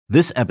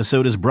This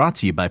episode is brought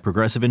to you by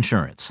Progressive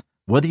Insurance.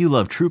 Whether you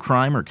love true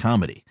crime or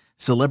comedy,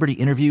 celebrity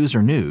interviews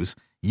or news,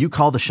 you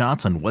call the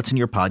shots on what's in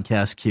your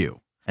podcast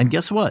queue. And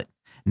guess what?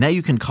 Now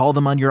you can call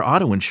them on your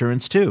auto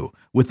insurance too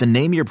with the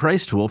Name Your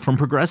Price tool from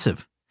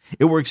Progressive.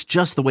 It works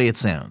just the way it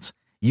sounds.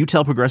 You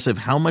tell Progressive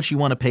how much you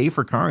want to pay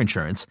for car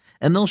insurance,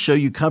 and they'll show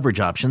you coverage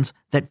options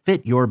that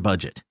fit your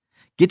budget.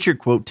 Get your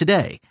quote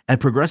today at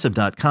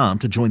Progressive.com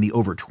to join the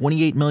over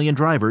 28 million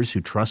drivers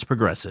who trust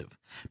Progressive.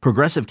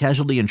 Progressive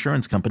Casualty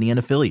Insurance Company and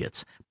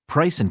Affiliates.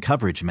 Price and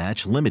coverage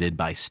match limited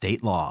by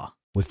state law.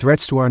 With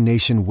threats to our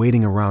nation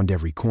waiting around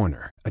every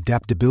corner,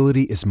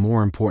 adaptability is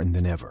more important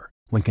than ever.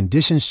 When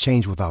conditions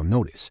change without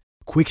notice,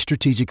 quick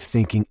strategic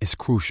thinking is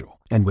crucial.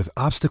 And with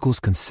obstacles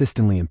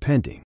consistently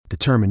impending,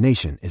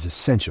 determination is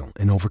essential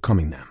in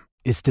overcoming them.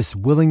 It's this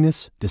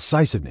willingness,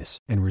 decisiveness,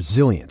 and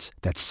resilience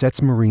that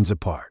sets Marines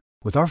apart.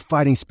 With our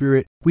fighting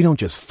spirit, we don't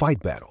just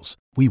fight battles,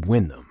 we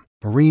win them.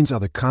 Marines are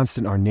the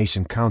constant our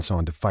nation counts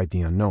on to fight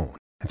the unknown.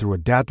 And through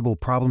adaptable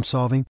problem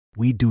solving,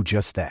 we do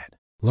just that.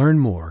 Learn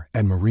more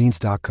at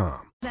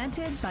marines.com.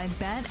 Presented by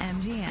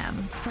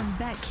BetMGM from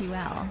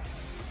BetQL.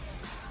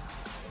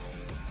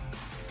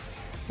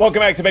 Welcome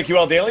back to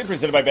BetQL Daily,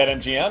 presented by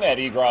BetMGM. Ed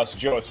Egros,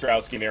 Joe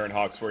Ostrowski, and Aaron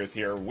Hawksworth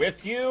here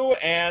with you.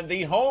 And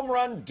the Home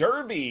Run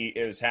Derby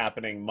is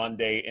happening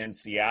Monday in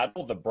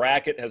Seattle. The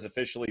bracket has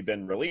officially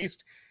been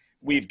released.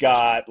 We've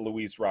got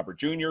Luis Robert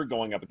Jr.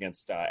 going up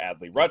against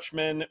Adley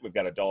Rutschman. We've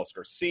got Adolis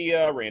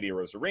Garcia, Randy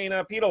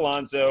Arozarena, Pete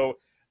Alonso,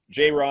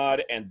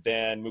 J-Rod, and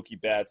then Mookie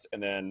Betts,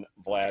 and then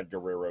Vlad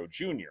Guerrero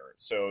Jr.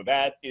 So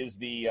that is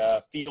the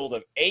field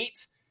of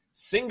 8,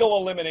 single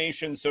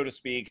elimination, so to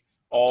speak,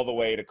 all the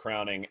way to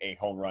crowning a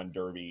Home Run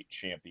Derby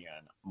champion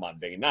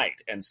Monday night.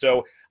 And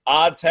so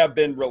odds have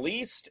been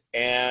released,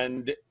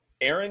 and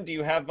Aaron, do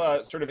you have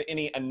sort of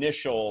any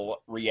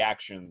initial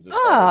reactions as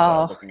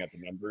far as looking at the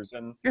numbers?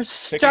 And you're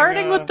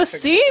starting with the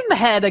seam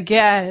head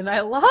again. I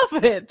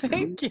love it.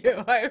 Thank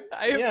you. I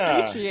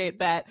appreciate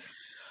that.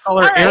 All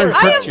right,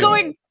 I am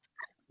going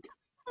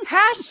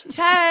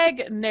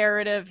hashtag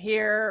narrative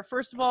here.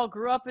 First of all,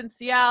 grew up in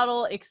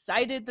Seattle,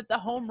 excited that the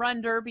Home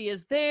Run Derby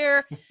is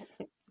there.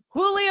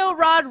 Julio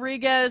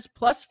Rodriguez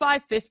plus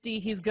 550.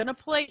 He's going to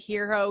play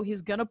hero.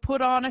 He's going to put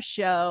on a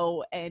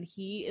show, and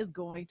he is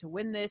going to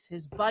win this.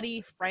 His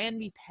buddy,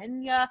 Frandy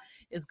Pena,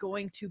 is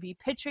going to be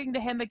pitching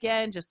to him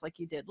again, just like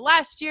he did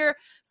last year.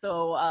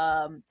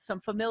 So some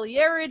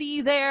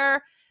familiarity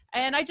there.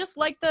 And I just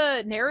like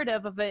the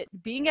narrative of it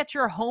being at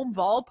your home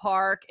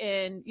ballpark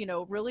and, you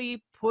know,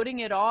 really putting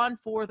it on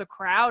for the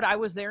crowd. I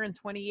was there in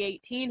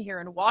 2018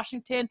 here in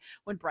Washington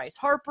when Bryce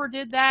Harper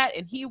did that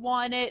and he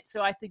won it. So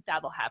I think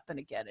that'll happen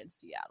again in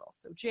Seattle.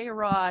 So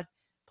J-Rod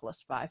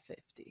plus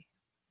 550.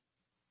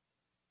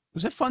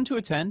 Was it fun to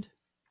attend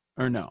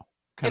or no?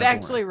 It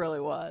actually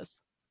really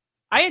was.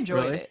 I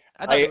enjoyed it.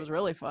 I thought it was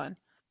really fun.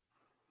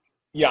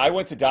 Yeah, I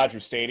went to Dodger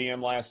Stadium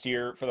last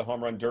year for the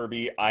Home Run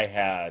Derby. I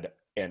had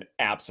an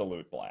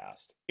absolute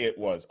blast. It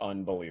was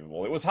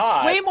unbelievable. It was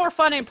hot. Way more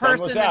fun in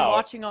person than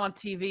watching on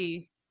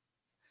TV.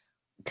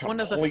 One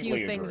of the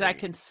few things I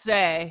can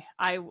say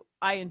I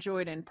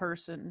enjoyed in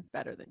person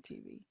better than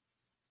TV.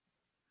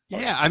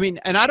 Yeah, I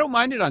mean, and I don't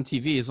mind it on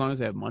TV as long as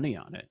I have money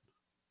on it.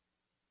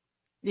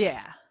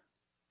 Yeah.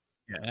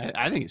 Yeah,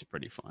 I think it's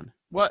pretty fun.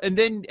 Well, and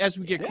then as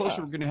we get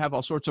closer, we're going to have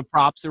all sorts of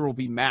props. There will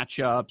be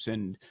matchups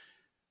and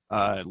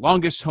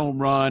longest home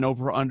run,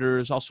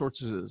 over-unders, all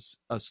sorts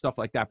of stuff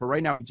like that. But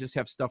right now, we just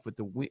have stuff with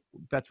the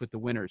bets with the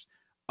winners.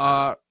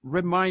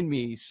 Remind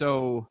me,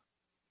 so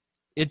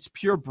it's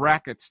pure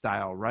bracket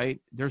style,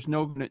 right? There's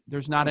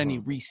not any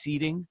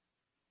reseeding.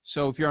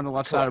 So if you're on the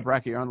left side of the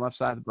bracket, you're on the left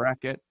side of the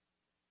bracket.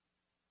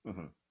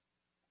 Mm-hmm.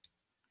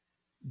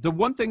 The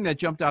one thing that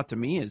jumped out to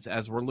me is,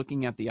 as we're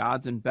looking at the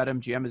odds, and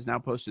BetMGM has now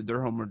posted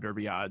their Home Run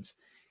Derby odds,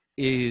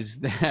 is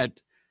that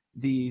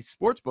the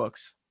sports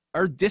books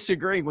are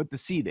disagreeing with the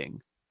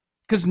seeding,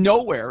 because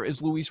nowhere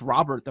is Luis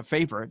Robert the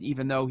favorite,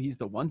 even though he's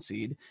the 1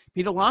 seed.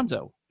 Pete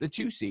Alonso, the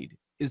 2 seed,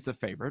 is the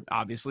favorite,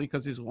 obviously,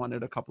 because he's won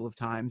it a couple of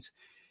times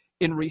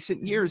in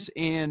recent years.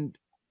 And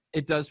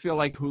it does feel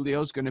like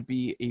Julio's going to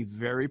be a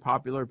very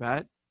popular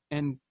bet,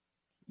 and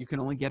you can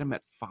only get him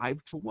at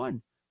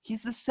 5-1.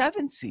 He's the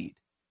 7 seed,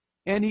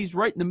 and he's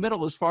right in the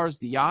middle as far as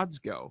the odds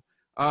go.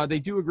 They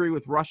do agree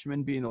with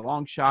Rutschman being a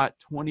long shot,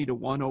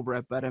 20-1 over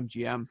at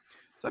BetMGM.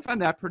 So I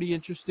find that pretty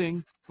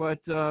interesting.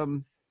 But,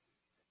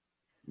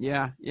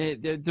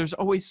 there's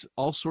always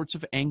all sorts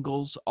of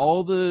angles.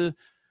 All the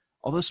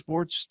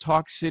sports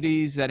talk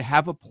cities that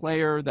have a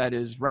player that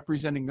is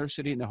representing their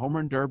city in the Home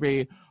Run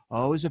Derby.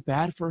 Oh, is it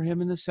bad for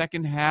him in the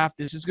second half?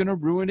 This is going to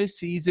ruin his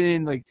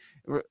season. Like,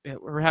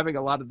 we're having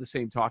a lot of the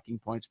same talking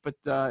points. But,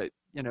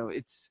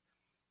 it's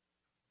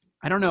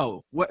 – I don't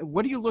know.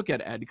 What do you look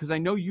at, Ed? Because I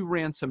know you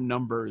ran some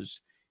numbers.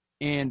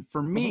 And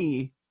for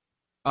me –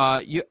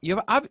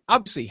 you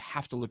obviously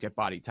have to look at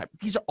body type.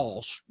 These are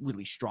all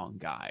really strong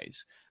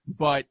guys,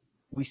 but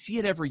we see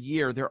it every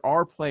year. There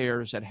are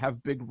players that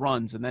have big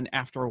runs, and then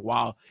after a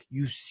while,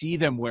 you see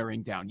them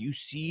wearing down. You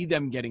see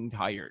them getting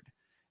tired.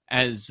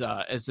 as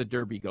the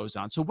Derby goes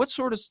on. So what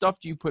sort of stuff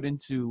do you put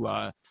into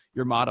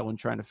your model in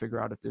trying to figure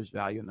out if there's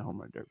value in the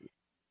Home Run Derby?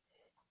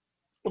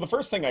 Well, the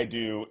first thing I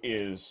do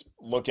is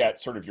look at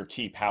sort of your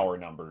key power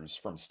numbers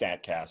from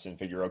StatCast and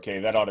figure, okay,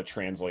 that ought to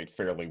translate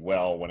fairly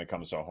well when it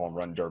comes to a home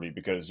run derby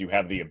because you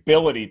have the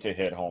ability to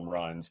hit home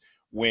runs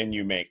when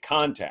you make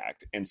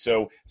contact. And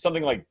so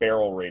something like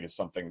barrel rate is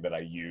something that I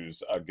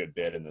use a good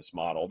bit in this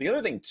model. The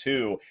other thing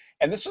too,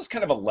 and this was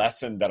kind of a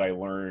lesson that I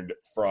learned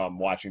from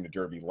watching the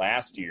Derby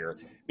last year,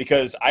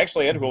 because I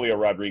actually had Julio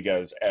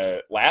Rodriguez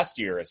last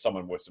year as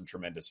someone with some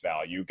tremendous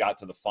value, got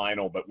to the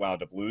final, but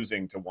wound up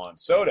losing to Juan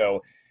Soto.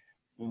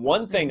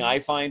 One thing I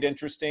find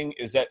interesting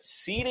is that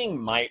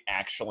seeding might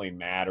actually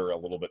matter a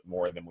little bit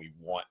more than we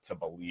want to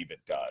believe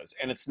it does.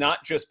 And it's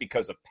not just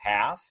because of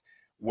path,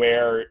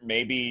 where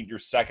maybe your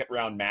second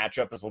round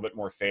matchup is a little bit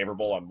more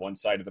favorable on one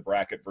side of the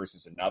bracket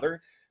versus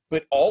another,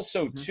 but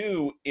also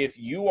too, if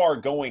you are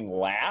going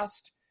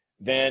last,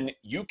 then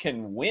you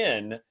can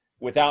win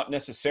without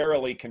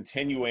necessarily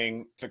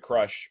continuing to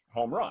crush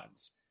home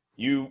runs.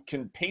 You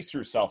can pace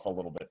yourself a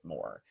little bit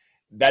more.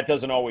 That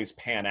doesn't always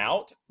pan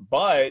out,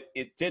 but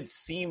it did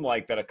seem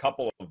like that a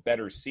couple of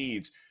better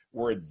seeds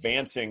were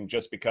advancing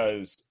just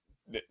because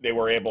they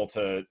were able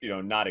to,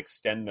 not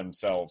extend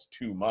themselves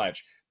too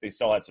much. They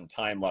still had some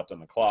time left on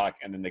the clock,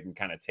 and then they can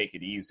kind of take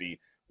it easy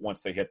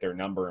once they hit their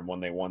number and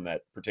when they won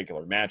that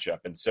particular matchup.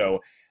 And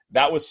so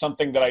that was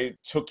something that I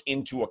took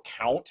into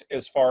account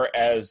as far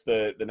as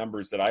the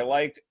numbers that I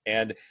liked.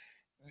 And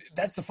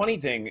that's the funny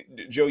thing,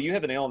 Joe, you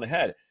hit the nail on the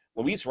head.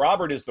 Luis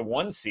Robert is the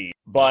 1 seed,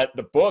 but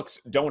the books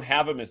don't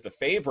have him as the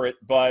favorite.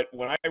 But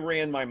when I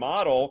ran my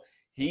model,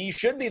 he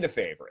should be the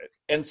favorite.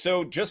 And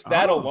so just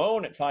that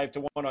alone at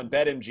 5-1 on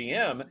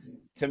BetMGM,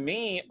 to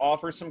me,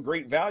 offers some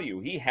great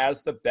value. He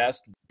has the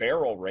best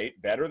barrel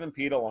rate, better than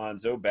Pete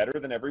Alonso, better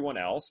than everyone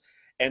else.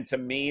 And to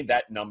me,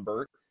 that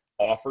number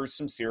offers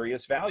some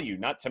serious value.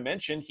 Not to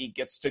mention, he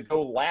gets to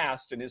go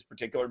last in his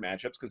particular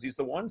matchups because he's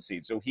the 1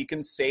 seed. So he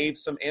can save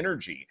some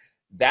energy.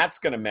 That's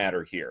going to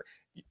matter here.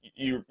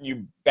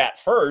 You bat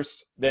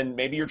first, then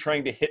maybe you're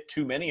trying to hit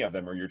too many of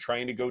them or you're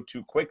trying to go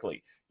too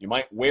quickly. You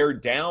might wear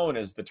down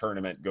as the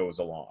tournament goes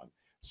along.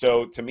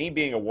 So to me,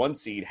 being a 1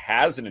 seed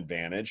has an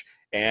advantage.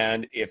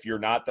 And if you're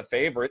not the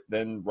favorite,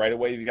 then right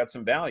away you've got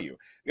some value.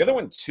 The other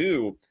one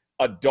too,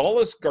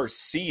 Adolis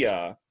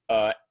Garcia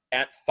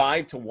at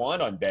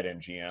 5-1 on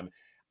BetMGM.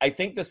 I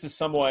think this is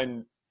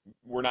someone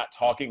we're not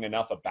talking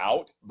enough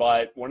about,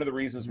 but one of the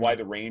reasons why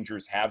the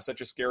Rangers have such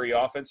a scary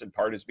offense in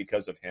part is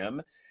because of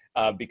him,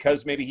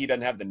 because maybe he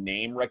doesn't have the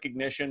name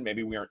recognition.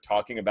 Maybe we aren't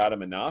talking about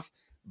him enough,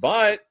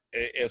 but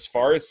as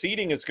far as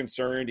seeding is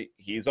concerned,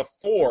 he's a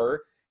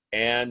 4.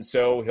 And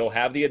so he'll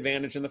have the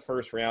advantage in the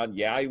first round.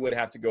 Yeah, he would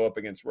have to go up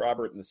against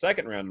Robert in the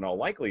second round in all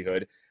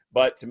likelihood.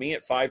 But to me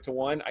at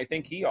 5-1, I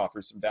think he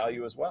offers some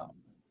value as well.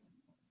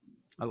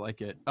 I like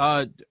it.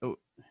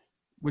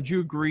 Would you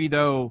agree,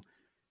 though,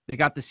 they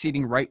got the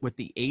seeding right with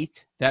the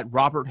 8, that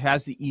Robert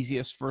has the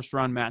easiest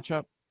first-round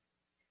matchup?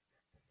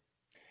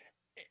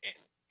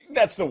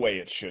 That's the way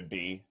it should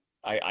be,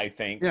 I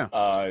think.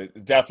 Yeah.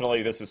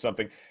 Definitely this is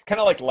something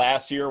kind of like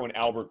last year when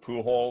Albert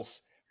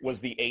Pujols was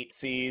the 8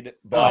 seed,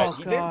 but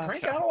he did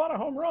crank out a lot of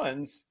home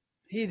runs.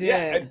 He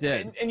did.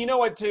 Yeah, and you know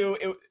what, too?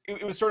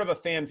 It was sort of a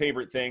fan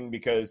favorite thing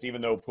because even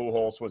though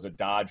Pujols was a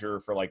Dodger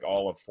for like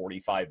all of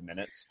 45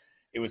 minutes,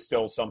 it was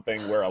still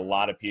something where a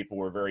lot of people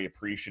were very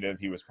appreciative.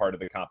 He was part of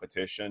the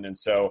competition. And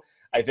so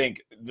I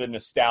think the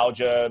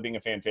nostalgia, being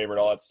a fan favorite,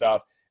 all that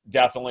stuff,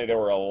 definitely there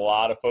were a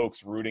lot of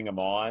folks rooting him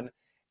on.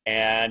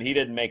 And he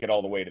didn't make it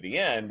all the way to the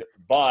end.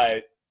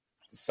 But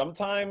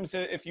sometimes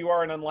if you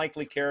are an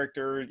unlikely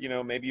character,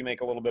 maybe you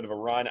make a little bit of a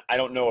run. I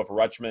don't know if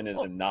Rutschman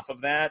is enough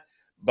of that.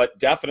 But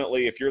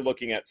definitely if you're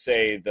looking at,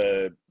 say,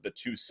 the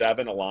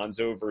 2-7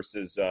 Alonso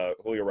versus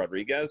Julio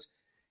Rodriguez,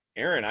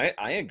 Aaron,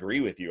 I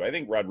agree with you. I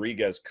think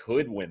Rodriguez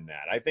could win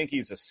that. I think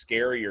he's a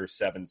scarier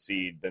 7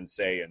 seed than,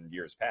 say, in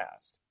years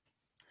past.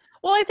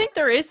 Well, I think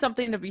there is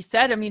something to be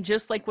said. I mean,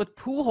 just like with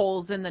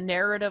Pujols in the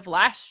narrative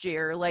last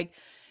year, like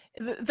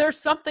there's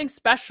something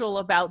special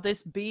about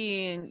this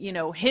being,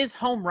 his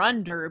home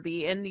run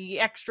derby and the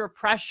extra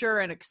pressure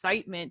and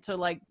excitement to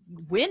like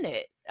win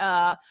it.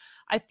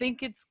 I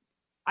think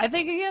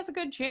he has a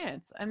good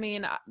chance. I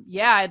mean,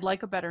 yeah, I'd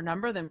like a better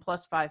number than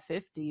plus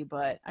 550,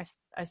 but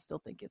I still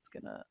think it's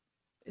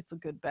a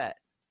good bet.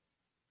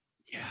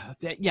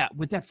 Yeah,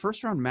 with that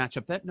first round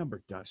matchup, that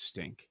number does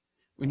stink.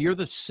 When you're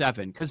the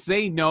 7, because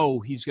they know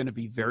he's going to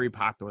be very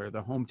popular,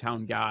 the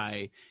hometown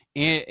guy,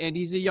 and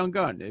he's a young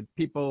gun.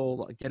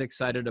 People get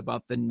excited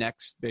about the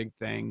next big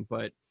thing,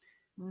 but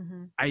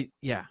I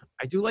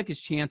do like his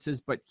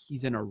chances, but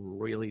he's in a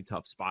really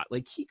tough spot.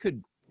 Like he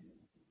could.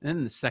 And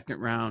in the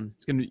second round,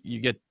 you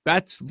get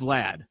bets,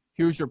 Vlad.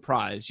 Here's your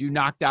prize. You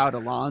knocked out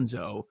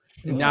Alonso,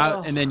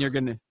 and then you're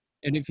gonna.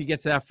 And if he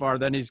gets that far,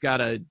 then he's got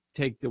to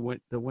take the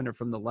winner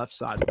from the left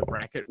side of the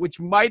bracket, which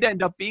might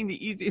end up being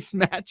the easiest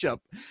matchup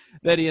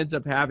that he ends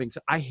up having.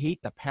 So I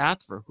hate the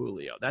path for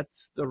Julio.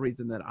 That's the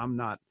reason that I'm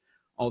not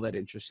all that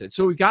interested.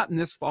 So we've gotten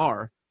this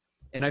far,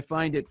 and I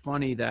find it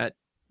funny that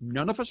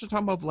none of us are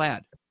talking about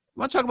Vlad. You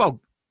want to talk about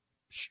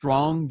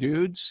strong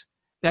dudes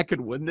that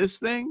could win this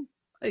thing?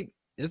 Like,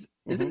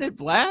 isn't it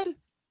Vlad?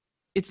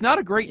 It's not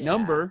a great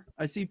number.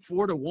 I see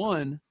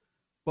 4-1,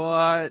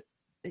 but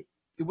it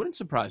wouldn't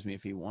surprise me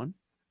if he won,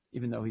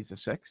 even though he's a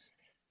 6.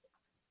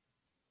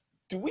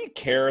 Do we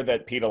care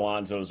that Pete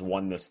Alonso's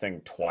won this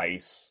thing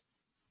twice?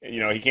 You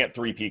know, he can't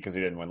three-peat because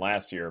he didn't win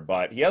last year,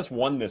 but he has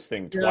won this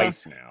thing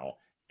twice now,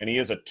 and he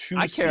is a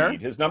 2 seed. Care.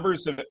 His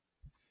numbers have...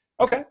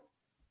 Okay.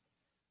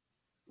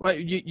 Well,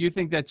 you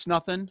think that's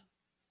nothing?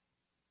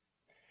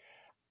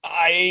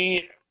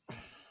 I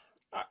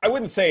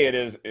wouldn't say it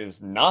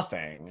is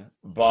nothing,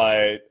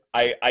 but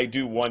I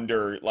do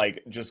wonder,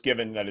 like, just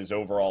given that his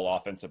overall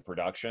offensive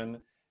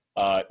production,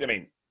 I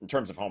mean, in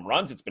terms of home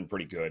runs, it's been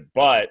pretty good,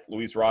 but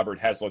Luis Robert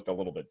has looked a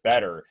little bit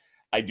better.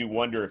 I do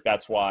wonder if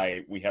that's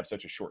why we have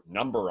such a short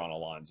number on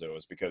Alonso,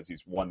 is because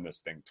he's won this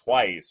thing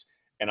twice,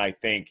 and I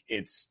think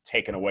it's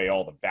taken away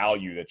all the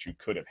value that you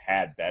could have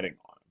had betting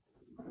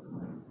on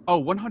him.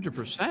 Oh,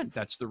 100%.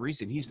 That's the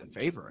reason he's the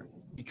favorite,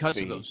 because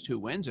of those 2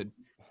 wins, and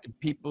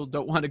people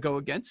don't want to go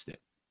against it.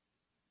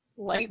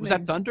 Lightning. Was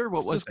that Thunder?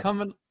 What was it?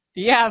 Coming?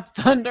 Yeah,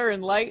 Thunder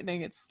and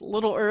Lightning. It's a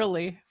little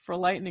early for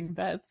Lightning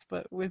bets,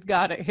 but we've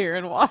got it here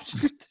in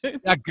Washington.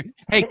 Yeah,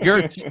 hey,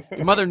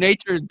 Gertz, Mother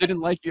Nature didn't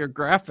like your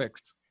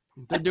graphics.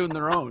 They're doing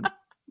their own.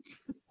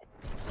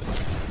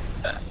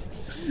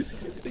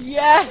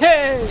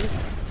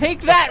 Yes!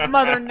 Take that,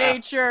 Mother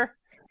Nature!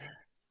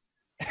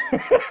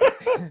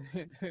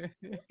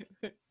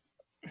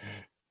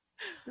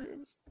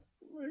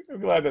 I'm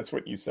glad that's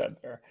what you said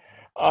there.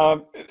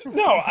 Alonso,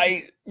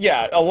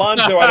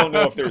 I don't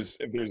know if there's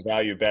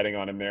value betting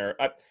on him there.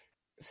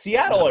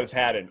 Seattle has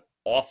had an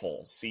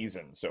awful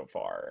season so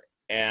far,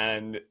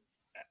 and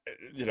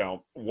you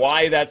know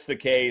why that's the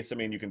case. I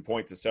mean, you can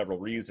point to several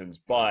reasons,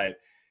 but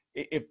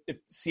if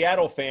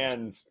Seattle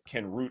fans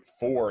can root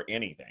for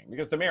anything,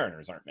 because the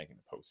Mariners aren't making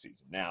the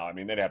postseason now. I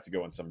mean, they'd have to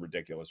go on some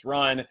ridiculous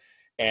run,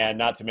 and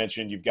not to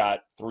mention you've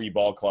got 3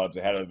 ball clubs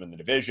ahead of them in the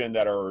division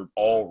that are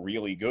all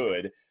really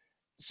good.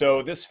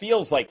 So this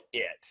feels like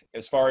it,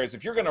 as far as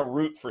if you're going to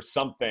root for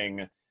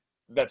something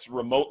that's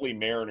remotely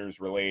Mariners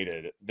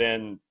related,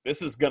 then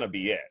this is going to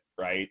be it,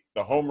 right?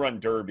 The home run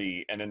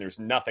derby, and then there's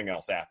nothing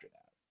else after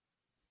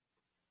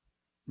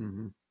that.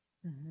 Mm-hmm.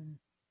 Mm-hmm.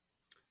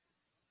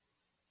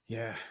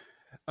 Yeah.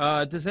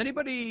 Does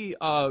anybody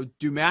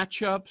do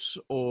matchups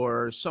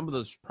or some of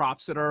those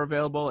props that are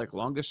available, like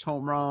longest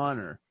home run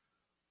or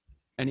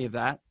any of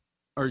that,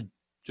 or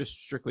just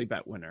strictly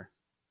bet winner?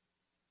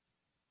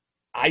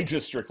 I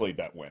just strictly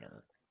bet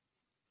winner.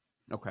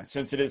 Okay.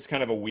 Since it is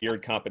kind of a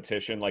weird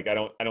competition, like I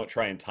don't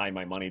try and tie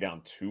my money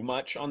down too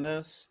much on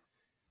this,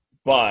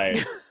 but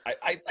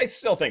I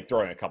still think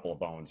throwing a couple of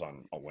bones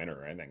on a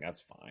winner, I think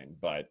that's fine.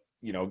 But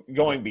you know,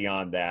 going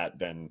beyond that,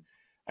 then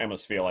I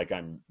almost feel like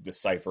I'm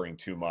deciphering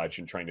too much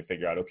and trying to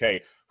figure out,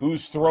 okay,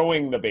 who's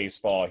throwing the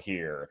baseball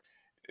here?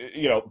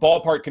 You know,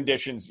 ballpark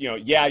conditions, you know,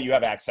 yeah, you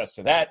have access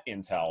to that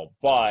intel,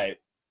 but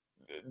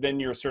then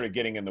you're sort of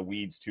getting in the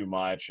weeds too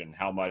much, and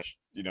how much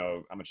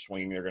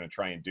swinging they're going to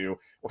try and do.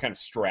 What kind of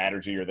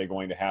strategy are they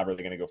going to have? Are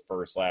they going to go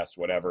first, last,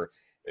 whatever?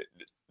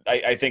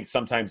 I think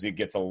sometimes it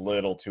gets a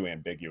little too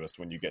ambiguous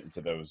when you get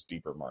into those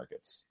deeper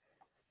markets.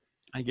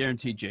 I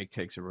guarantee Jake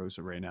takes a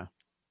Rosarena.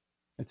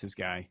 That's his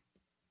guy.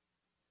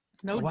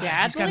 No, wow,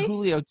 Dadley? He's got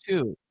Julio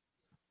too.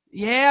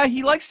 Yeah,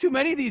 he likes too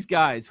many of these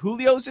guys.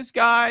 Julio's this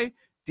guy.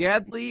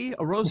 Dadley,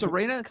 a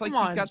Rosarena. It's like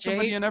he's got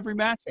somebody in every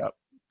matchup.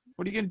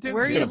 What are you going to do?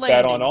 Where He's are going you to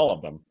bet landing? on all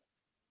of them.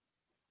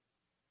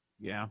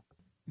 Yeah.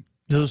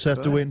 You'll just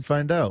have to wait and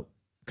find out,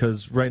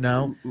 because right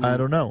now, I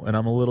don't know, and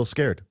I'm a little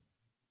scared.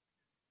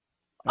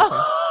 Okay.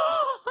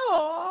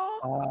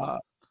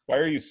 Why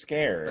are you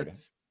scared?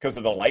 Because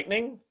of the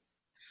Lightning?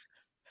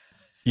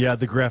 Yeah,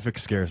 the graphic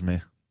scares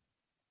me.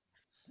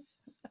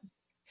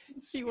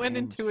 He went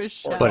into his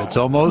shell. But it's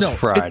almost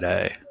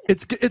Friday.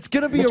 It's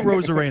going to be a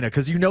Rosarena,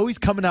 because you know he's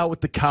coming out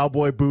with the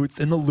cowboy boots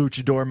and the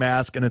luchador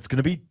mask, and it's going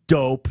to be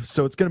dope.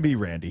 So it's going to be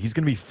Randy. He's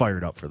going to be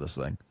fired up for this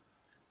thing.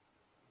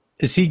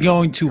 Is he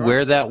going to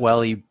wear that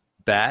while he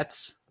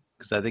bats?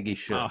 Because I think he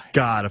should.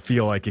 God, I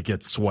feel like it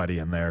gets sweaty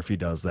in there if he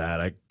does that.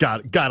 I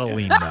gotta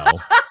lean no.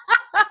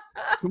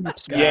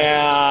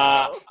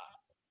 Yeah.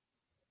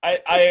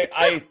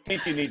 I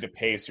think you need to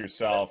pace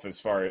yourself as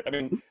far as, I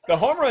mean, the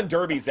home run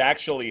derby is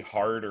actually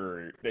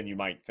harder than you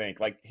might think.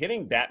 Like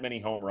hitting that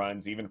many home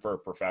runs, even for a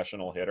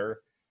professional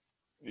hitter,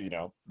 you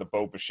know, the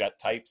Bo Bichette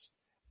types,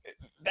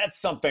 that's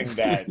something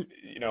that,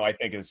 you know, I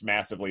think is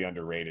massively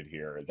underrated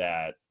here,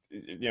 that,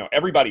 you know,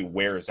 everybody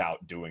wears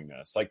out doing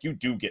this. Like you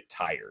do get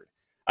tired.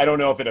 I don't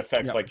know if it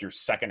affects like your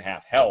second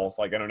half health.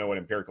 Like, I don't know what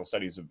empirical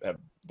studies have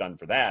done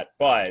for that,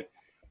 but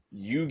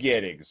you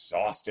get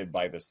exhausted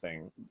by this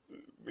thing,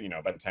 you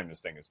know, by the time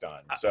this thing is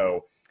done.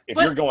 So if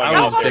you're going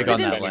out there and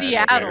spending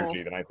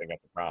energy, then I think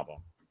that's a problem.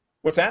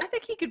 What's that? I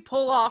think he could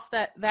pull off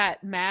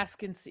that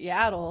mask in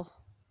Seattle.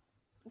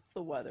 What's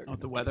the weather? Oh,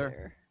 the weather?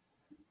 There?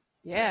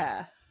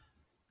 Yeah.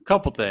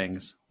 Couple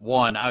things.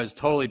 One, I was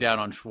totally down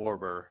on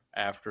Schwarber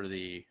after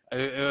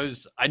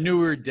I knew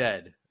we were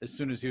dead as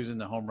soon as he was in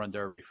the home run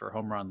derby for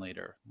home run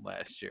leader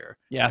last year.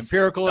 Yes.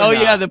 Empirical. Oh,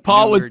 yeah. Not, The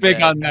Paul was we were big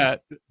dead. on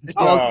that.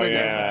 Oh,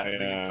 yeah.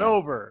 It's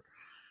over.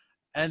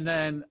 And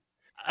then,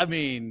 I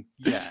mean,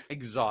 yeah,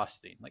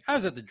 exhausting. Like, I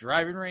was at the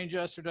driving range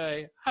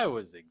yesterday. I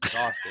was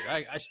exhausted.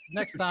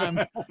 Next time,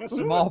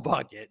 small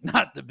bucket,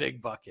 not the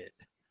big bucket.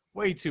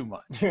 Way too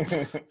much.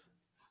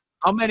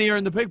 How many are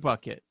in the big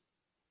bucket?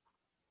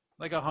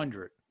 Like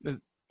 100.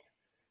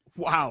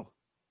 Wow.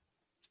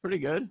 It's pretty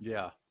good.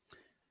 Yeah.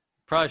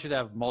 Probably should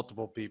have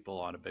multiple people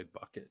on a big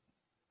bucket.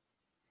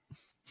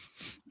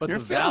 But You're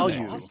the feeling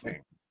value. exhausting.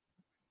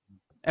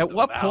 At The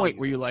what value. point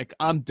were you like,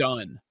 I'm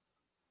done?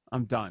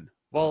 I'm done.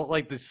 Well,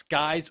 like the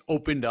skies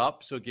opened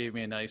up, so it gave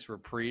me a nice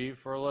reprieve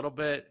for a little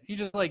bit. You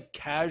just like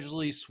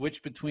casually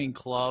switch between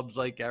clubs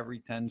like every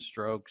 10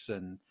 strokes,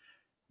 and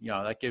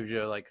that gives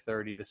you like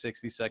 30 to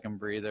 60-second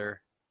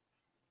breather.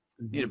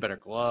 Need a better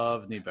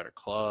glove, need better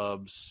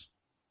clubs.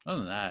 Other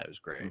than that, it was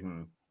great.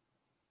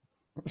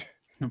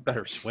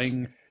 Better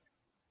swing.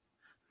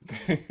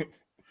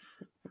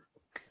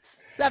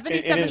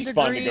 77 It is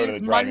fun to go to the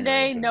degrees driving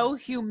Monday, range, no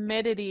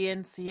humidity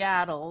in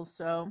Seattle,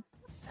 so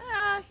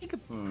he could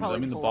Does probably. that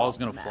mean the pull ball's off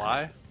gonna the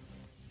fly? mask.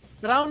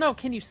 But I don't know.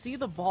 Can you see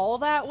the ball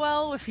that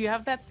well if you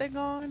have that thing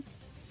on?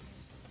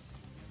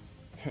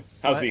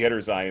 How's the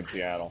hitter's eye in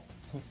Seattle?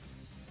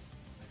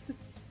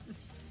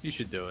 You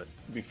should do it.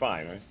 It'd be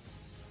fine, right?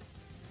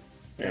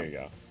 There you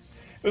go.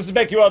 This is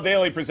BetQL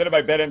Daily presented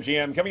by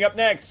BetMGM. Coming up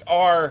next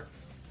are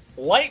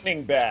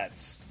lightning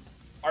bets.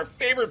 Our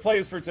favorite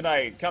plays for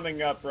tonight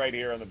coming up right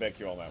here on the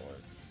BetQL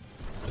Network.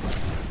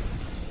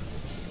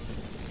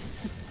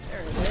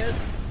 There it is.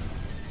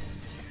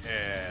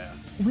 Yeah.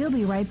 We'll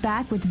be right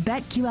back with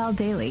BetQL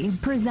Daily,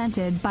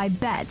 presented by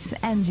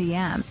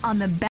BetMGM on the